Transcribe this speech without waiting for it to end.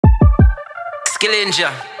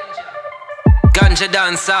Skillinjah, ganja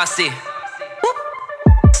dance saucy.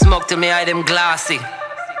 Smoke to me eye them glassy.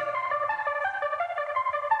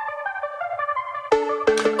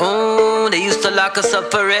 Oh, they used to lock us up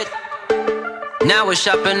for it. Now we're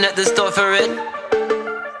shopping at the store for it.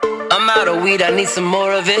 I'm out of weed, I need some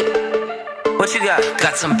more of it. What you got?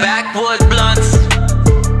 Got some backwood blunts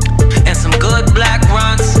and some good black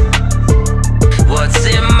runs. What's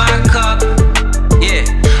in my cup? Yeah,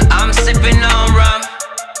 I'm sipping on rum.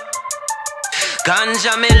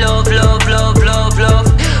 Ganja me love, love, love, love, love.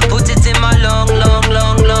 Put it in my lung, lung,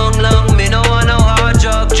 lung, lung, lung. Me no want no hard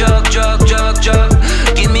drug, drug, drug, drug, drug.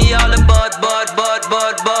 Give me all the bud, bud, bud,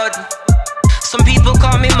 bud, bud. Some people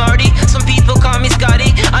call me Marty, some people call me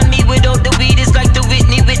Scotty. And me without the weed is like the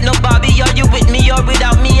Whitney with no Bobby. Are you with me or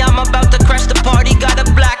without me? I'm about to crash the party. Got a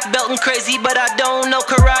black belt and crazy, but I don't know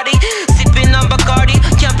karate. Sipping on Bacardi,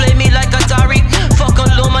 can't play me like Atari. Fuck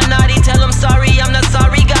Illuminati, tell them sorry, I'm not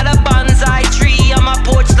sorry. Got a bonsai tree on my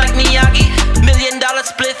porch like Miyagi. $1 million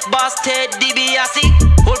spliff, boss Ted DiBiase.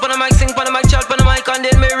 Hold on the mic, sing on the mic, chat on the mic, and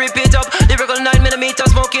then me repeat up. Lyrical 9mm,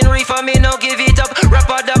 smoking reefer, me no give it up.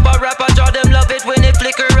 Rapper, draw them love it when it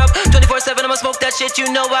flicker up. 24/7, I'ma smoke that shit, you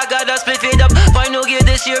know I gotta split it up. Final gear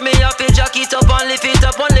this year, me off it, jack it up and lift it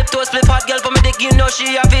up. One lip to a split, hot girl for me dick, you know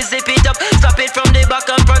she have to zip it up. Stop it from the back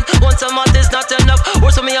and front, once a month is not enough.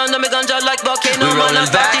 Or so me under me ganja like volcano, man, I'm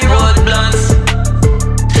back.